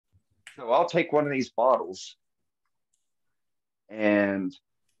So I'll take one of these bottles and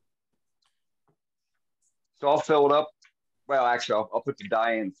so I'll fill it up. Well, actually, I'll put the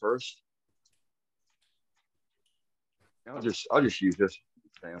dye in first. I'll just use this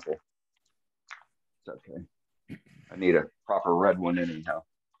example. It's okay. I need a proper red one anyhow.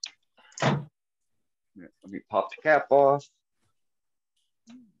 Let me pop the cap off.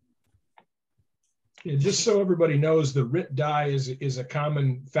 Yeah, just so everybody knows, the Rit-Dye is a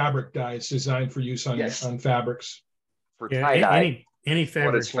common fabric dye. It's designed for use on, Yes. on fabrics. For tie-dye. Any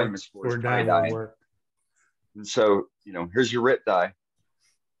fabric what it's famous for is dye tie-dye. will work. And so, here's your Rit-Dye.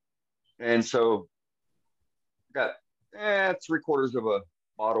 And so got 3/4 of a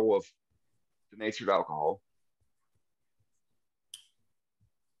bottle of denatured alcohol.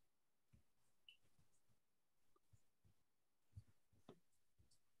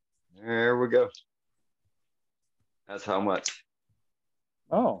 There we go. That's how much.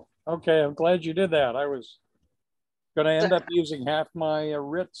 Oh, okay. I'm glad you did that. I was going to end up using half my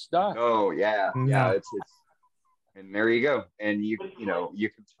Ritz dye. Oh yeah, yeah. It's and there you go. And you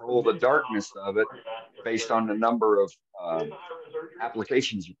control the darkness of it based on the number of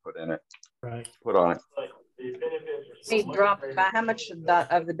applications you put in it. Right. Put on it. Hey, drop how much of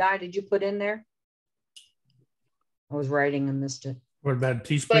the dye did you put in there? I was writing and missed it. What about a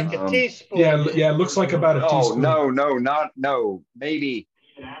teaspoon? Like a teaspoon. Yeah, it looks like about a teaspoon. No. Maybe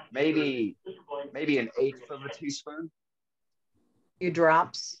an eighth of a teaspoon. Few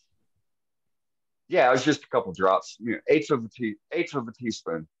drops. Yeah, it was just a couple drops. Eighth of a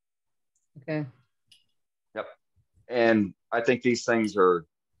teaspoon. Okay. Yep. And I think these things are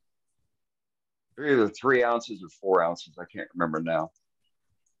either 3 ounces or 4 ounces. I can't remember now.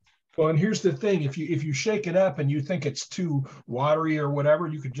 Well, and here's the thing: if you shake it up and you think it's too watery or whatever,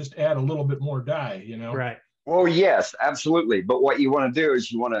 you could just add a little bit more dye. Right. Well, yes, absolutely. But what you want to do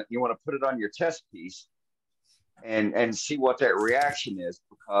is you want to put it on your test piece and see what that reaction is,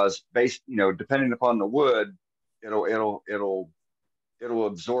 because depending upon the wood, it'll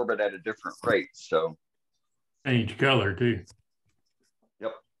absorb it at a different rate. So change color too.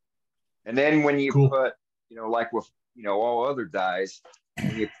 Yep. And then when you Cool. put, like with all other dyes,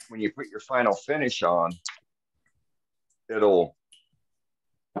 when you put your final finish on, it'll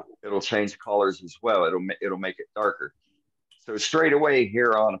change colors as well. It'll make it darker. So straight away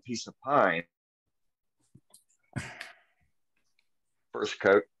here on a piece of pine, first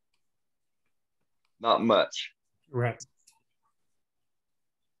coat, not much. Right.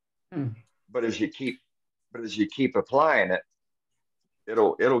 But as you keep applying it,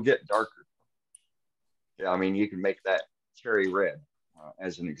 it'll get darker. Yeah, I mean, you can make that cherry red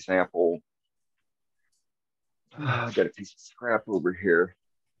as an example. I got a piece of scrap over here.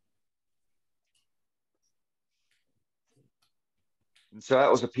 And so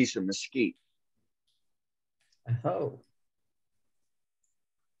that was a piece of mesquite. Oh.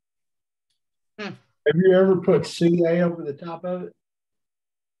 Have you ever put CA over the top of it?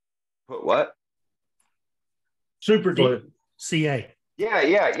 Put what? Super glue. CA.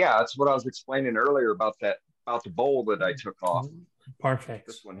 Yeah. That's what I was explaining earlier about the bowl that I took off. Perfect.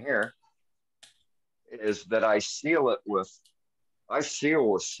 This one here is that I seal with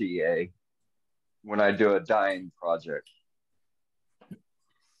CA when I do a dyeing project,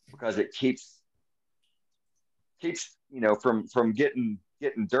 because it keeps from getting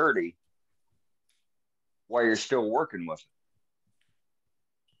dirty while you're still working with it.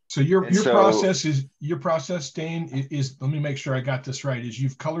 So your process, Dane, is let me make sure I got this right, is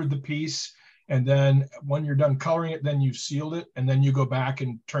you've colored the piece, and then when you're done coloring it, then you've sealed it, and then you go back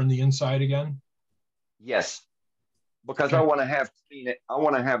and turn the inside again? Yes, because okay. I want to have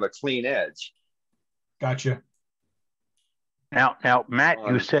a clean edge. Gotcha. Now, Matt,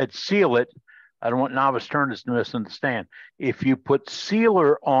 you said seal it. I don't want novice turners to misunderstand. If you put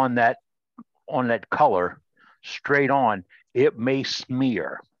sealer on that color straight on, it may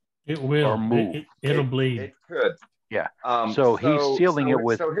smear. It will. Or move. It'll bleed. It could. Yeah. So he's sealing it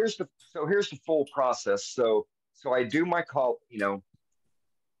with. So here's the full process. So I do my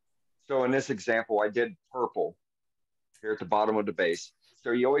So in this example, I did purple here at the bottom of the base.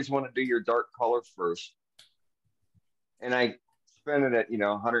 So you always want to do your dark color first. And I spin it at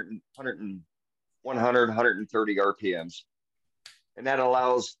 100, 130 RPMs, and that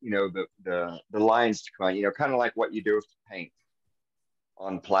allows the lines to come, kind of like what you do with the paint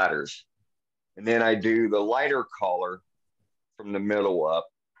on platters. And then I do the lighter color from the middle up,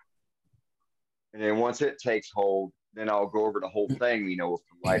 and then once it takes hold, then I'll go over the whole thing, with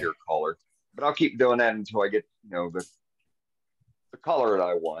the lighter color. But I'll keep doing that until I get the color that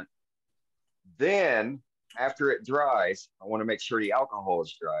I want. Then after it dries, I want to make sure the alcohol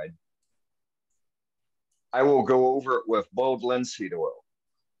is dried. I will go over it with boiled linseed oil.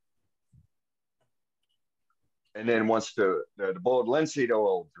 And then once the boiled linseed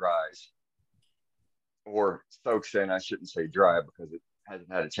oil dries, or soaks in, I shouldn't say dry because it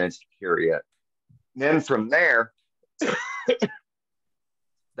hasn't had a chance to cure yet. And then from there,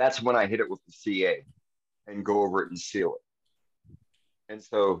 that's when I hit it with the CA and go over it and seal it. And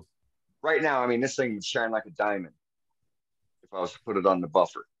so right now, I mean, this thing would shine like a diamond if I was to put it on the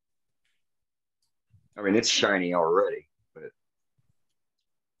buffer. I mean, it's shiny already, but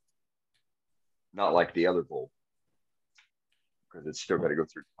not like the other bulb, because it's still got to go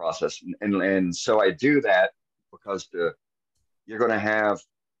through the process. And so I do that because you're going to have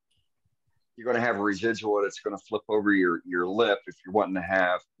residual that's going to flip over your lip if you're wanting to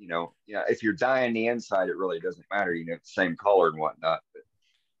have, if you're dyeing the inside, it really doesn't matter, the same color and whatnot. But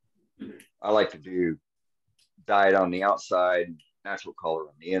I like to dye it on the outside, natural color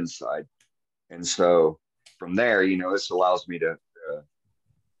on the inside. And so from there, this allows me to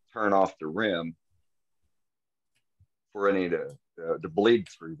turn off the rim for any of the bleed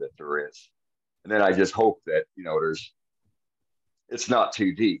through that there is. And then I just hope that, it's not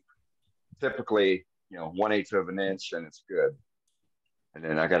too deep. Typically, 1/8 of an inch and it's good. And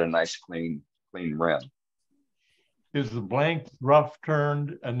then I got a nice clean rim. Is the blank rough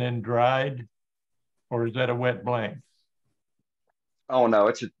turned and then dried, or is that a wet blank? Oh no,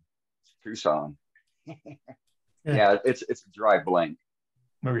 it's a Tucson. Yeah, it's a dry blank.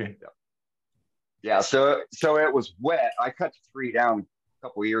 Okay. Yeah, so it was wet. I cut the tree down a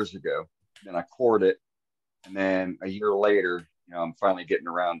couple years ago. Then I cored it, and then a year later, I'm finally getting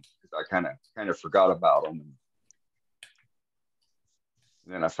around because I kind of forgot about them.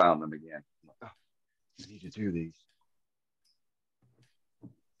 And then I found them again. I'm like, oh, I need to do these.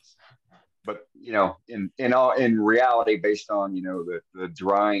 But in reality, based on the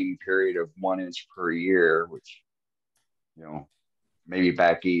drying period of 1 inch per year, which maybe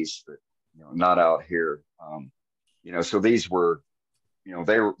back east, but not out here. So these were,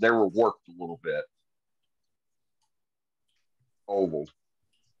 they were worked a little bit, oval,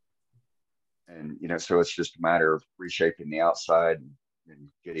 and so it's just a matter of reshaping the outside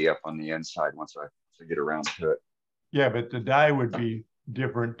and giddy up on the inside once I get around to it. Yeah, but the dye would be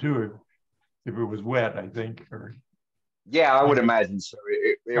different too if it was wet, I think. Or yeah, I would imagine so.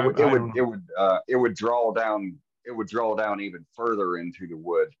 It would draw down. It would draw down even further into the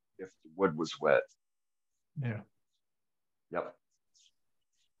wood if the wood was wet. Yeah. Yep.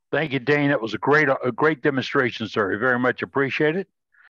 Thank you, Dane. That was a great demonstration, sir. I very much appreciate it.